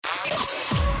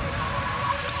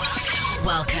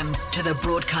Welcome to the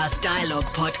Broadcast Dialogue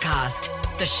Podcast,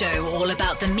 the show all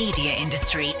about the media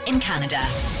industry in Canada.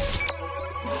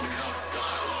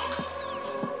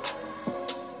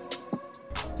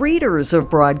 Readers of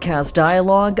Broadcast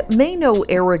Dialogue may know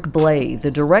Eric Blais, the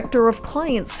Director of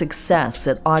Client Success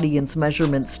at audience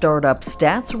measurement startup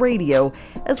Stats Radio,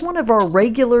 as one of our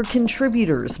regular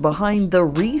contributors behind the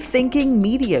Rethinking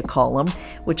Media column,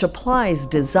 which applies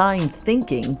design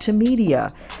thinking to media.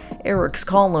 Eric's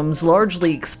columns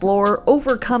largely explore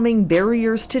overcoming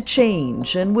barriers to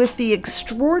change, and with the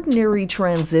extraordinary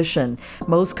transition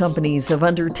most companies have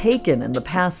undertaken in the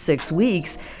past 6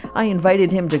 weeks, I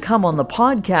invited him to come on the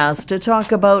podcast to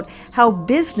talk about how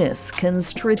business can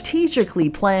strategically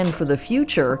plan for the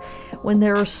future when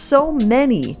there are so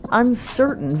many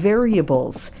uncertain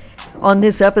variables. On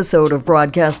this episode of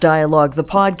Broadcast Dialogue, the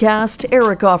podcast,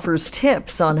 Eric offers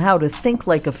tips on how to think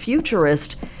like a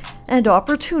futurist and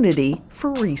opportunity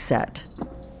for reset.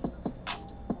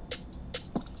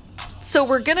 So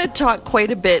we're going to talk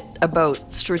quite a bit about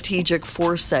strategic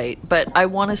foresight, but I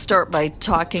want to start by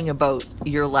talking about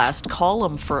your last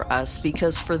column for us,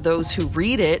 because for those who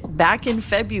read it, back in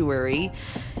February,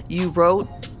 you wrote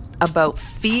about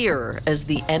fear as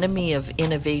the enemy of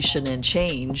innovation and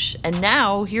change, and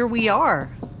now here we are.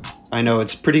 I know,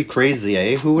 it's pretty crazy,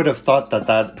 eh? Who would have thought that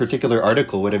that particular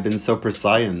article would have been so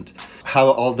prescient? How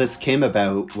all this came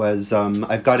about was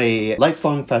I've got a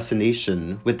lifelong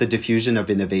fascination with the diffusion of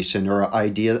innovation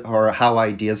or how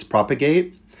ideas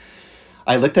propagate.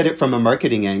 I looked at it from a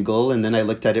marketing angle, and then I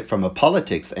looked at it from a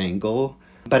politics angle.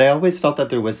 But I always felt that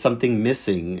there was something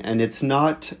missing, and it's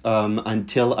not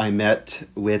until I met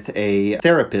with a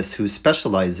therapist who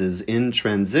specializes in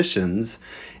transitions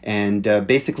and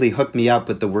basically hooked me up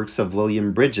with the works of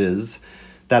William Bridges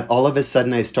that all of a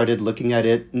sudden I started looking at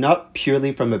it not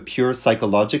purely from a pure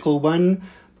psychological one,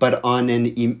 but on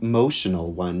an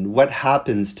emotional one. What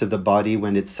happens to the body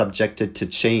when it's subjected to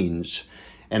change?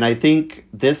 And I think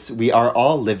we are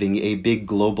all living a big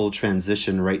global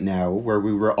transition right now where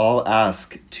we were all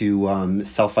asked to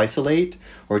self-isolate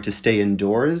or to stay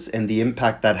indoors, and the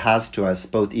impact that has to us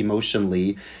both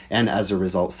emotionally and as a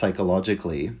result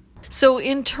psychologically. So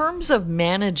in terms of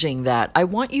managing that, I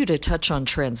want you to touch on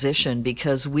transition,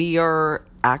 because we are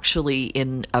actually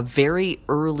in a very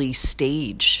early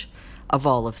stage of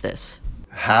all of this.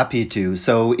 Happy to.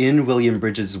 So in William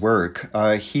Bridges' work,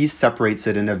 he separates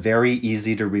it in a very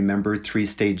easy to remember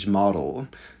 3-stage model.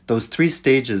 Those 3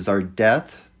 stages are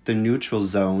death, the neutral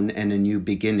zone, and a new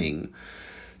beginning.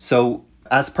 So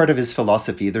as part of his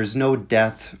philosophy, there's no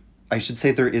death. I should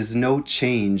say there is no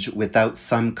change without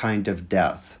some kind of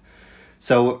death.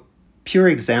 So pure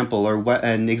example, or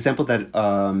an example that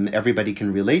everybody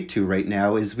can relate to right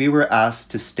now, is we were asked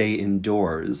to stay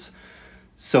indoors.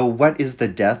 So what is the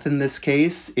death in this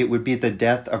case? It would be the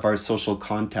death of our social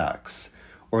contacts,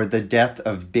 or the death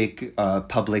of big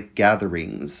public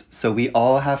gatherings. So we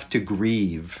all have to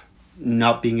grieve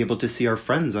not being able to see our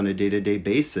friends on a day-to-day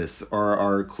basis, or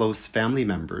our close family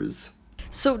members.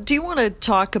 So do you want to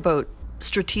talk about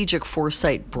strategic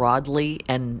foresight broadly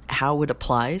and how it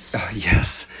applies?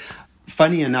 Yes.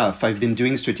 Funny enough, I've been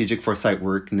doing strategic foresight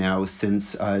work now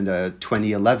since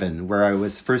 2011, where I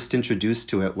was first introduced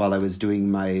to it while I was doing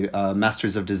my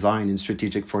Masters of Design in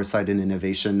Strategic Foresight and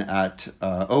Innovation at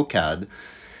OCAD.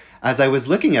 As I was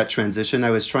looking at transition,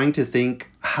 I was trying to think,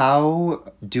 how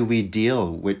do we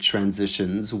deal with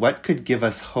transitions? What could give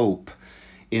us hope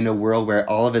in a world where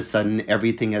all of a sudden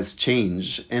everything has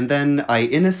changed? And then I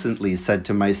innocently said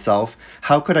to myself,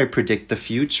 how could I predict the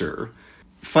future?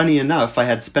 Funny enough, I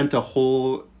had spent a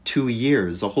whole 2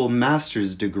 years, a whole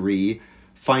master's degree,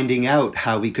 finding out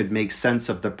how we could make sense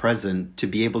of the present to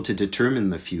be able to determine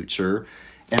the future.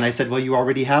 And I said, well, you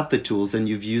already have the tools and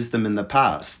you've used them in the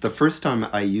past. The first time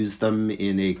I used them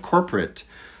in a corporate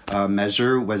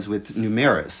measure was with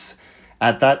Numeris.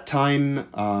 At that time,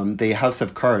 the House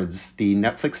of Cards, the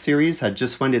Netflix series, had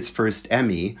just won its first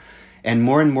Emmy, and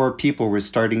more people were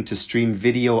starting to stream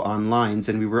video online,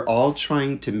 and we were all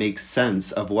trying to make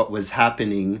sense of what was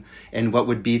happening and what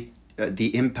would be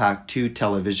the impact to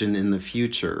television in the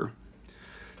future.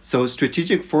 So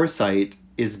strategic foresight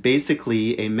is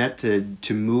basically a method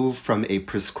to move from a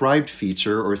prescribed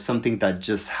feature or something that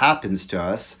just happens to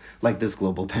us, like this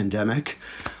global pandemic,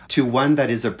 to one that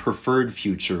is a preferred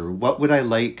future. What would I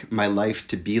like my life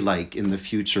to be like in the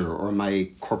future, or my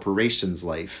corporation's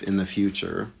life in the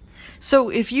future? So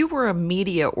if you were a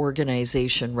media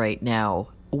organization right now,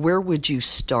 where would you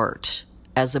start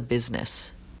as a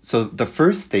business? So the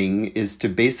first thing is to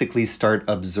basically start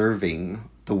observing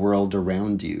the world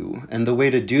around you. And the way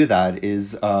to do that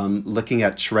is looking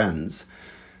at trends.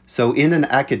 So in an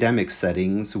academic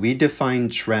settings, we define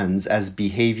trends as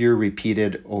behavior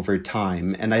repeated over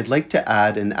time. And I'd like to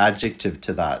add an adjective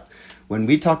to that. When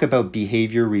we talk about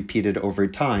behavior repeated over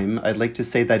time, I'd like to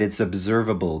say that it's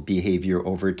observable behavior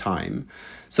over time.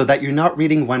 So that you're not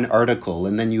reading one article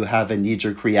and then you have a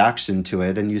knee-jerk reaction to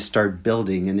it and you start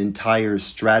building an entire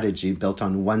strategy built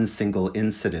on one single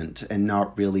incident and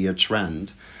not really a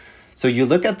trend. So you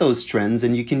look at those trends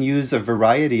and you can use a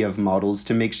variety of models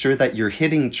to make sure that you're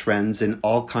hitting trends in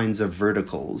all kinds of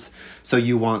verticals. So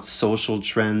you want social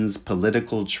trends,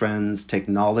 political trends,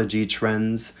 technology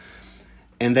trends.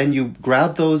 And then you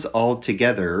grab those all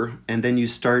together and then you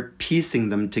start piecing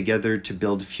them together to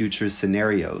build future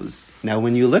scenarios. Now,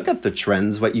 when you look at the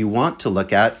trends, what you want to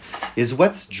look at is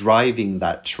what's driving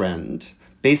that trend.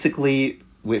 Basically,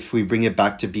 if we bring it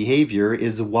back to behavior,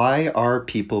 is why are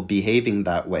people behaving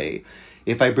that way?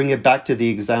 If I bring it back to the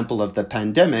example of the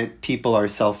pandemic, people are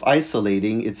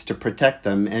self-isolating. It's to protect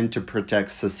them and to protect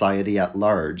society at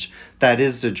large. That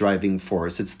is the driving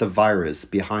force. It's the virus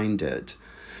behind it.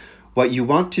 What you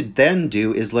want to then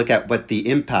do is look at what the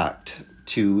impact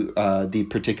to the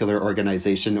particular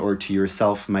organization or to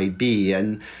yourself might be.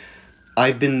 And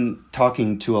I've been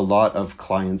talking to a lot of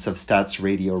clients of Stats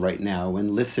Radio right now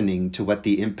and listening to what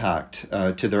the impact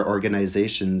to their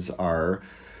organizations are.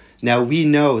 Now, we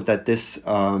know that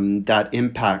that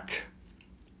impact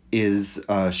is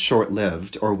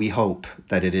short-lived, or we hope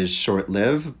that it is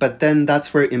short-lived, but then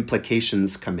that's where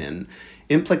implications come in.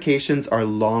 Implications are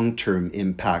long-term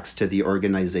impacts to the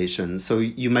organization. So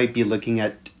you might be looking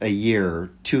at a year,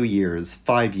 2 years,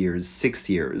 5 years, 6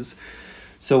 years.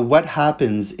 So what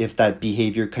happens if that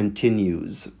behavior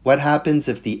continues? What happens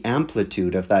if the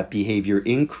amplitude of that behavior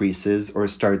increases or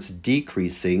starts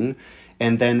decreasing?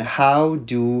 And then how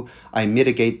do I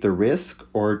mitigate the risk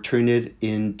or turn it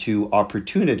into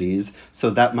opportunities so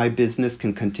that my business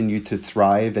can continue to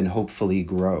thrive and hopefully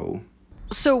grow?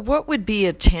 So what would be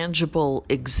a tangible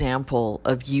example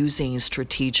of using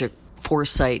strategic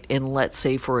foresight in, let's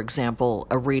say, for example,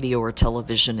 a radio or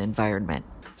television environment?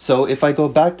 So if I go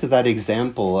back to that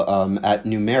example at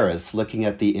Numeris, looking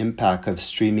at the impact of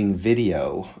streaming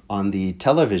video on the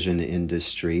television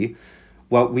industry,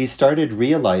 what we started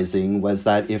realizing was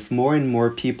that if more and more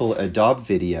people adopt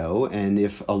video, and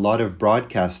if a lot of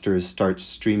broadcasters start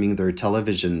streaming their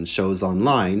television shows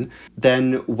online,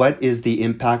 then what is the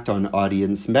impact on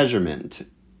audience measurement?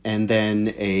 And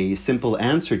then a simple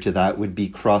answer to that would be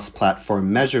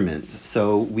cross-platform measurement.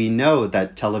 So we know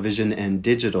that television and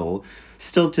digital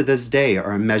still to this day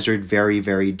are measured very,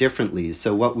 very differently.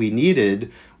 So what we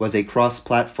needed was a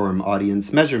cross-platform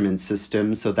audience measurement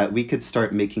system so that we could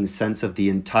start making sense of the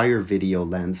entire video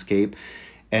landscape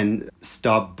and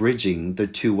stop bridging the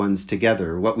two ones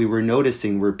together. What we were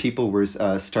noticing were people were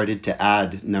started to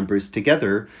add numbers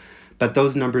together, but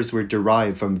those numbers were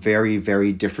derived from very,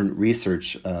 very different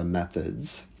research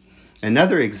methods.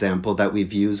 Another example that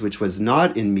we've used, which was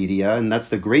not in media, and that's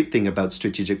the great thing about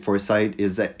strategic foresight,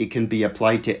 is that it can be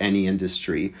applied to any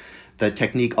industry. The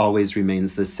technique always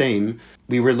remains the same.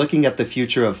 We were looking at the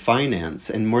future of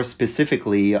finance, and more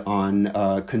specifically on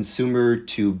consumer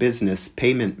to business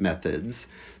payment methods.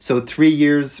 So 3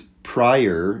 years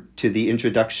prior to the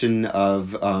introduction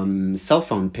of cell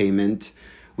phone payment,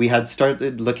 we had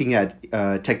started looking at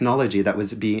technology that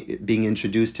was being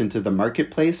introduced into the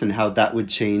marketplace and how that would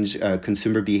change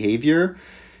consumer behavior.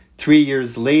 3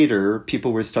 years later,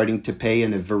 people were starting to pay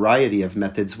in a variety of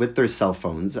methods with their cell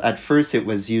phones. At first, it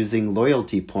was using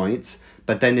loyalty points,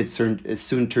 but then it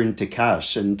soon turned to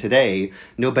cash. And today,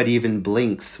 nobody even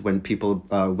blinks when people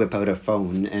whip out a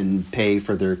phone and pay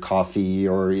for their coffee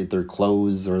or their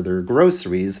clothes or their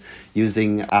groceries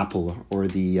using Apple or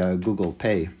the Google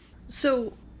Pay.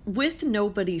 So, with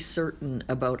nobody certain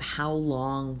about how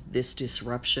long this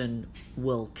disruption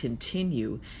will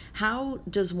continue, how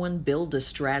does one build a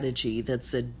strategy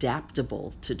that's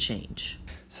adaptable to change?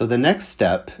 So the next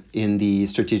step in the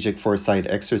strategic foresight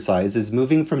exercise is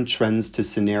moving from trends to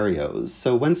scenarios.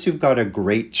 So once you've got a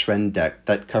great trend deck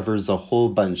that covers a whole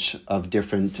bunch of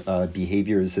different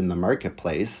behaviors in the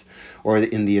marketplace or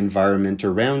in the environment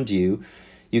around you,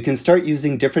 you can start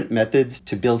using different methods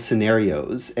to build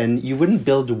scenarios, and you wouldn't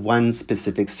build one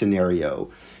specific scenario.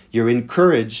 You're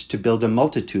encouraged to build a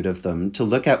multitude of them to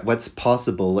look at what's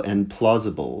possible and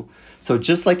plausible. So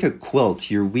just like a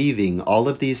quilt, you're weaving all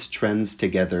of these trends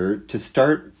together to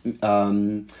start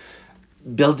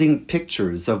building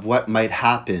pictures of what might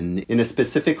happen in a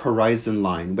specific horizon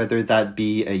line, whether that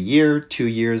be a year, 2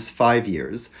 years, 5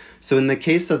 years. So in the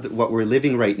case of what we're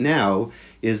living right now,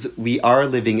 is we are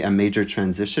living a major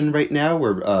transition right now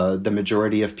where the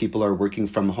majority of people are working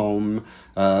from home,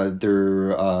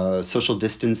 they're social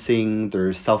distancing,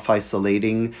 they're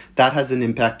self-isolating. That has an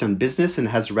impact on business and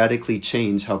has radically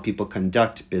changed how people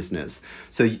conduct business.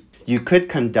 So you could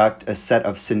conduct a set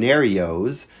of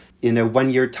scenarios in a 1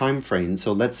 year time frame.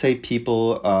 So let's say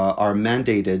people are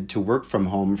mandated to work from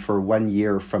home for 1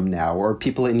 year from now, or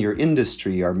people in your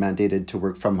industry are mandated to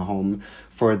work from home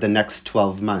for the next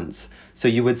 12 months. So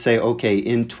you would say, okay,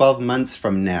 in 12 months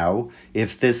from now,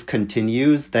 if this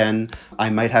continues, then I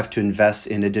might have to invest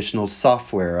in additional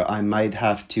software. I might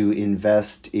have to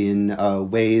invest in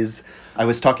ways. I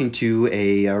was talking to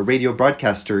a radio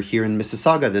broadcaster here in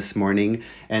Mississauga this morning,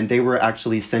 and they were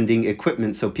actually sending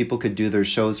equipment so people could do their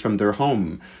shows from their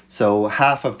home. So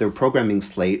half of their programming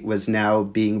slate was now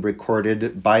being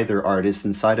recorded by their artists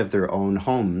inside of their own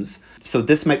homes. So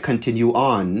this might continue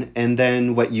on. And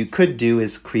then what you could do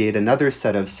is create another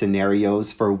set of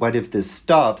scenarios for what if this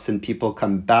stops and people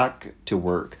come back to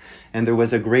work. And there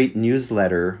was a great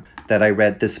newsletter that I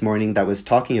read this morning that was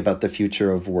talking about the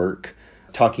future of work,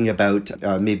 talking about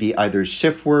maybe either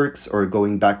shift works or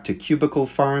going back to cubicle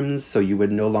farms, so you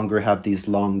would no longer have these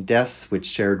long desks with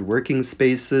shared working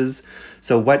spaces.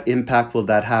 So what impact will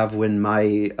that have when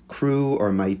my crew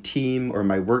or my team or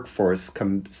my workforce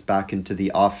comes back into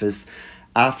the office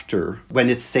after, when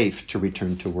it's safe to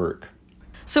return to work?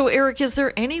 So Eric, is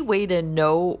there any way to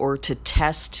know or to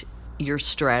test your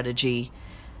strategy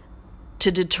to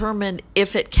determine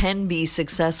if it can be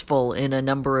successful in a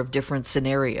number of different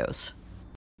scenarios?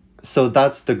 So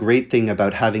that's the great thing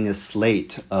about having a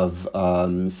slate of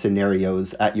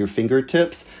scenarios at your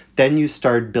fingertips. Then you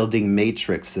start building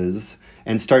matrices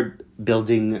and start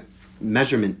building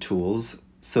measurement tools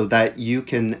so that you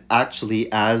can actually,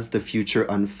 as the future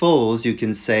unfolds, you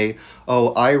can say,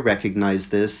 oh, I recognize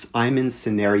this. I'm in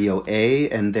scenario A,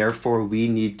 and therefore we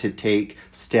need to take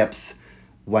steps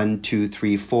 1, 2,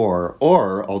 3, 4.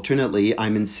 Or alternately,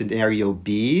 I'm in scenario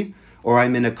B, or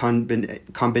I'm in a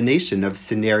combination of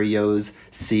scenarios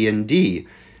C and D.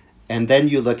 And then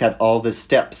you look at all the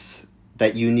steps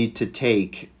that you need to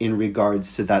take in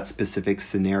regards to that specific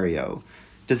scenario.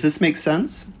 Does this make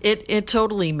sense? It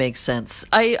totally makes sense.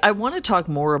 I want to talk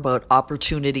more about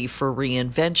opportunity for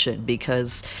reinvention,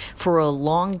 because for a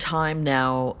long time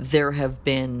now, there have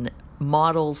been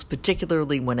models,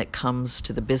 particularly when it comes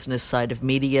to the business side of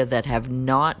media, that have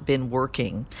not been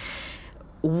working.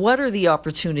 What are the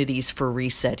opportunities for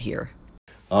reset here?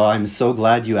 Oh, I'm so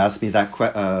glad you asked me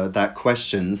that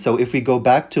question. So if we go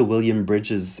back to William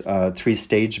Bridges'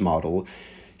 three-stage model,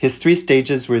 his 3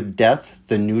 stages were death,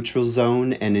 the neutral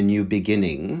zone, and a new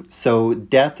beginning. So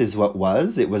death is what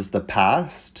was. It was the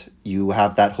past. You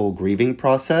have that whole grieving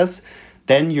process.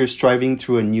 Then you're striving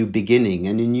through a new beginning.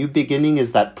 And a new beginning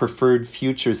is that preferred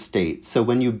future state. So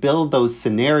when you build those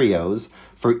scenarios,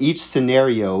 for each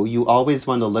scenario, you always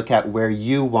want to look at where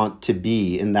you want to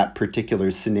be in that particular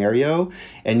scenario.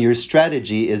 And your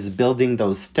strategy is building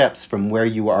those steps from where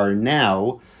you are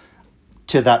now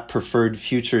to that preferred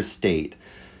future state.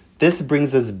 This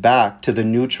brings us back to the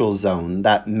neutral zone,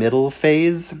 that middle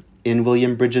phase in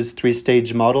William Bridges'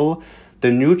 3-stage model.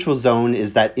 The neutral zone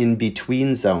is that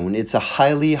in-between zone. It's a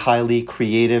highly, highly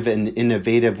creative and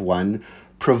innovative one,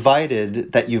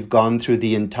 provided that you've gone through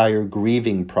the entire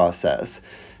grieving process.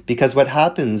 Because what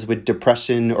happens with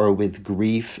depression or with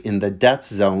grief in the death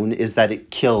zone is that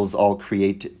it kills all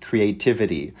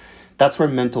creativity. That's where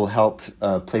mental health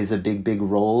plays a big, big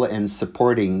role, and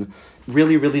supporting,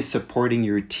 really, really supporting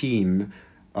your team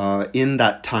in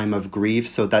that time of grief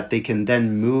so that they can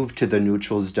then move to the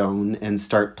neutral zone and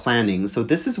start planning. So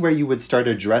this is where you would start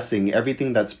addressing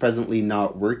everything that's presently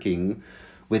not working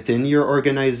within your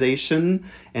organization.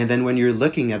 And then when you're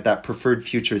looking at that preferred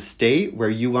future state where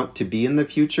you want to be in the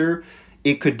future,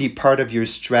 it could be part of your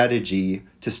strategy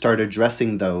to start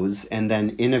addressing those and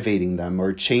then innovating them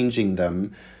or changing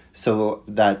them so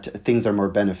that things are more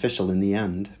beneficial in the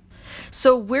end.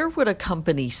 So where would a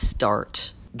company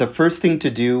start? The first thing to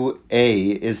do,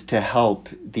 is to help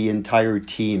the entire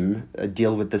team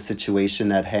deal with the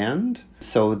situation at hand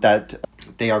so that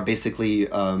they are basically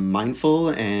mindful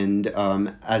and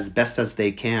as best as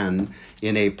they can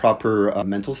in a proper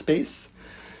mental space.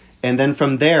 And then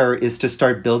from there is to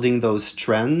start building those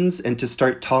trends and to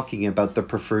start talking about the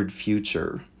preferred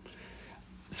future.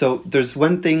 So there's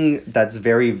one thing that's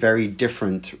very, very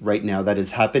different right now, that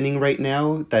is happening right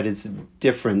now, that is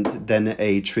different than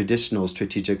a traditional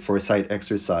strategic foresight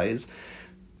exercise.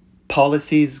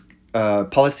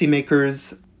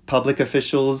 Policymakers, public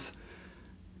officials,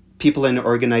 people in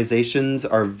organizations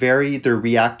they're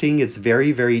reacting. It's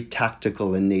very, very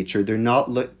tactical in nature. They're not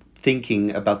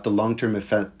thinking about the long-term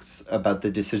effects about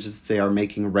the decisions they are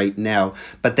making right now,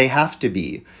 but they have to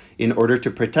be. In order to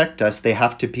protect us, they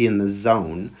have to be in the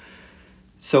zone.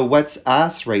 So what's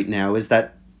asked right now is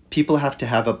that people have to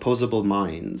have opposable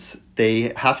minds.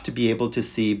 They have to be able to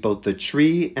see both the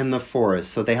tree and the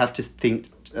forest. So they have to think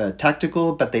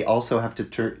tactical, but they also have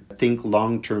to think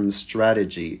long-term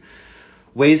strategy.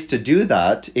 Ways to do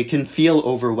that, it can feel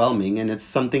overwhelming, and it's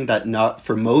something that not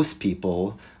for most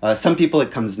people. Some people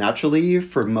it comes naturally,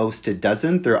 for most it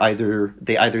doesn't.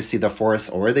 They either see the forest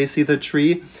or they see the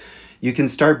tree. You can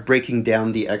start breaking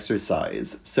down the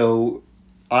exercise. So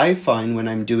I find when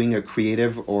I'm doing a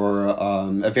creative or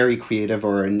a very creative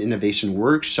or an innovation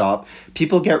workshop,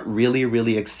 people get really,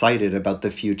 really excited about the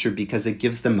future because it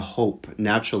gives them hope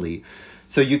naturally.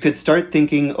 So you could start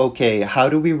thinking, okay, how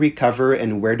do we recover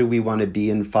and where do we want to be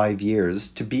in 5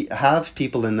 years? Have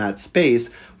people in that space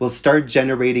will start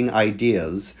generating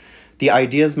ideas. The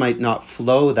ideas might not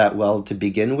flow that well to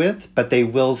begin with, but they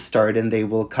will start and they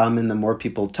will come, and the more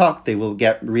people talk, they will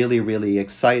get really, really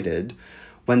excited.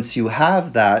 Once you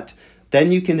have that,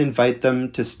 then you can invite them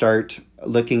to start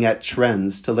looking at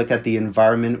trends, to look at the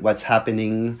environment, what's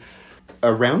happening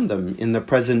around them in the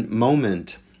present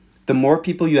moment. The more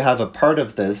people you have a part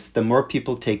of this, the more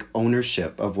people take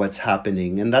ownership of what's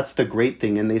happening. And that's the great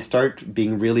thing. And they start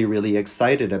being really, really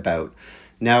excited about.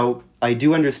 Now, I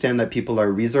do understand that people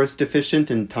are resource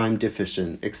deficient and time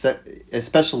deficient,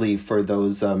 especially for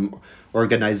those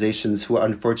organizations who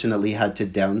unfortunately had to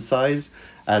downsize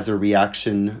as a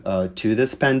reaction to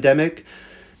this pandemic.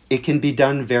 It can be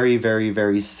done very, very,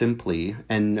 very simply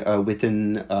and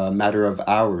within a matter of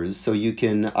hours. So you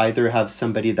can either have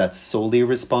somebody that's solely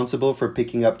responsible for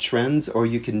picking up trends, or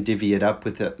you can divvy it up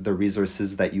with the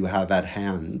resources that you have at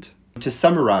hand. To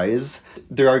summarize,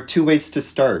 there are two ways to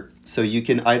start. So you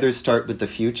can either start with the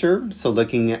future, so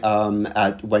looking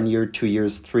at 1 year, 2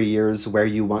 years, 3 years, where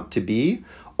you want to be,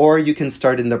 or you can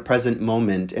start in the present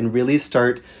moment and really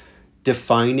start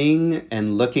defining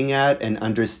and looking at and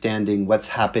understanding what's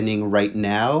happening right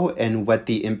now and what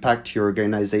the impact to your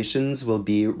organizations will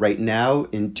be right now,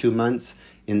 in 2 months,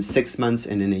 in 6 months,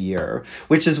 and in a year,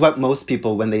 which is what most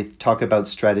people, when they talk about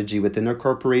strategy within a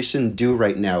corporation, do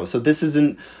right now. So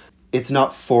it's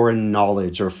not foreign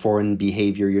knowledge or foreign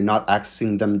behavior. You're not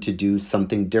asking them to do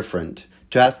something different.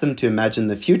 To ask them to imagine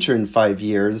the future in 5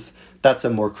 years, that's a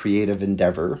more creative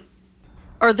endeavor.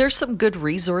 Are there some good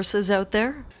resources out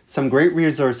there? Some great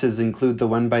resources include the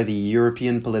one by the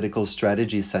European Political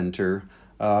Strategy Center.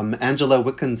 Angela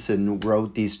Wilkinson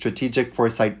wrote the Strategic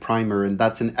Foresight Primer, and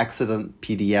that's an excellent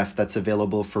PDF that's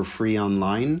available for free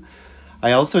online.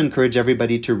 I also encourage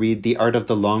everybody to read The Art of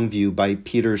the Long View by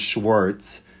Peter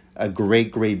Schwartz, a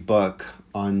great, great book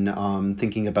on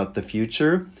thinking about the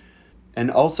future.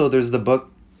 And also there's the book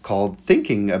called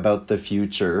Thinking About the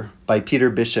Future by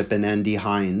Peter Bishop and Andy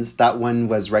Hines. That one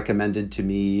was recommended to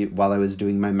me while I was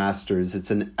doing my master's.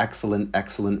 It's an excellent,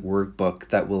 excellent workbook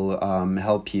that will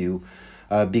help you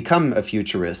become a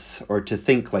futurist or to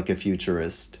think like a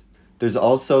futurist. There's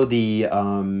also the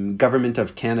Government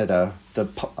of Canada, the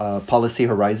Policy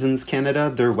Horizons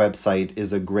Canada. Their website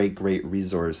is a great, great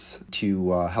resource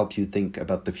to help you think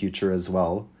about the future as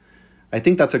well. I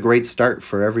think that's a great start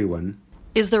for everyone.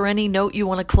 Is there any note you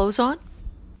want to close on?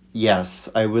 Yes,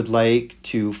 I would like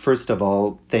to, first of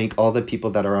all, thank all the people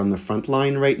that are on the front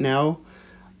line right now.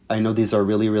 I know these are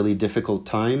really, really difficult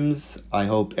times. I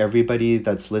hope everybody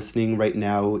that's listening right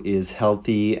now is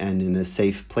healthy and in a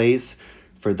safe place.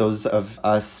 For those of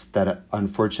us that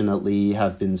unfortunately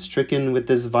have been stricken with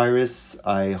this virus,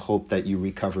 I hope that you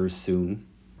recover soon.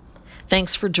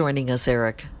 Thanks for joining us,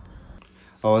 Eric.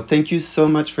 Oh, thank you so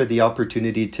much for the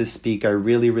opportunity to speak. I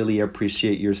really, really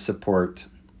appreciate your support.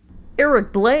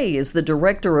 Eric Blais is the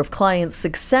Director of Client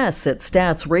Success at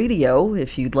Stats Radio.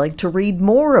 If you'd like to read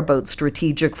more about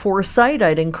strategic foresight,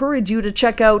 I'd encourage you to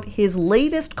check out his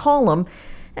latest column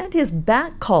and his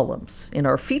back columns in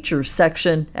our features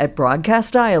section at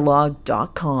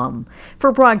broadcastdialogue.com.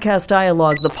 For Broadcast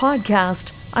Dialogue, the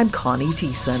podcast, I'm Connie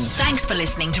Thiessen. Thanks for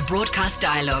listening to Broadcast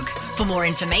Dialogue. For more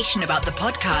information about the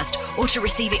podcast or to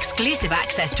receive exclusive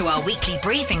access to our weekly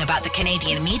briefing about the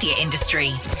Canadian media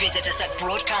industry, visit us at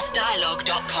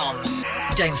broadcastdialogue.com.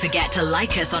 Don't forget to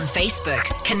like us on Facebook,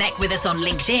 connect with us on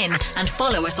LinkedIn, and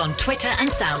follow us on Twitter and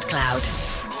SoundCloud.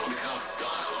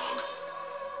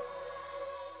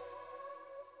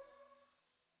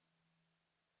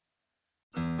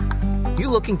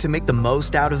 Looking to make the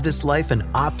most out of this life and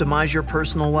optimize your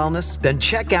personal wellness? Then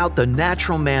check out the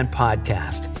Natural Man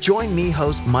Podcast. Join me,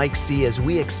 host Mike C., as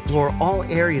we explore all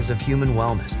areas of human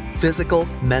wellness, physical,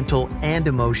 mental, and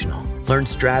emotional. Learn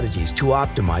strategies to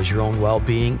optimize your own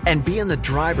well-being and be in the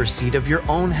driver's seat of your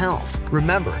own health.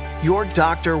 Remember, your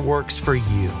doctor works for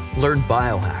you. Learn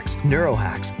biohacks,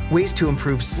 neurohacks, ways to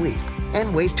improve sleep,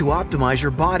 and ways to optimize your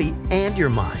body and your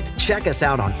mind. Check us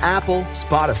out on Apple,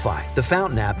 Spotify, the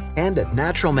Fountain app, and at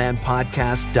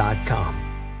naturalmanpodcast.com.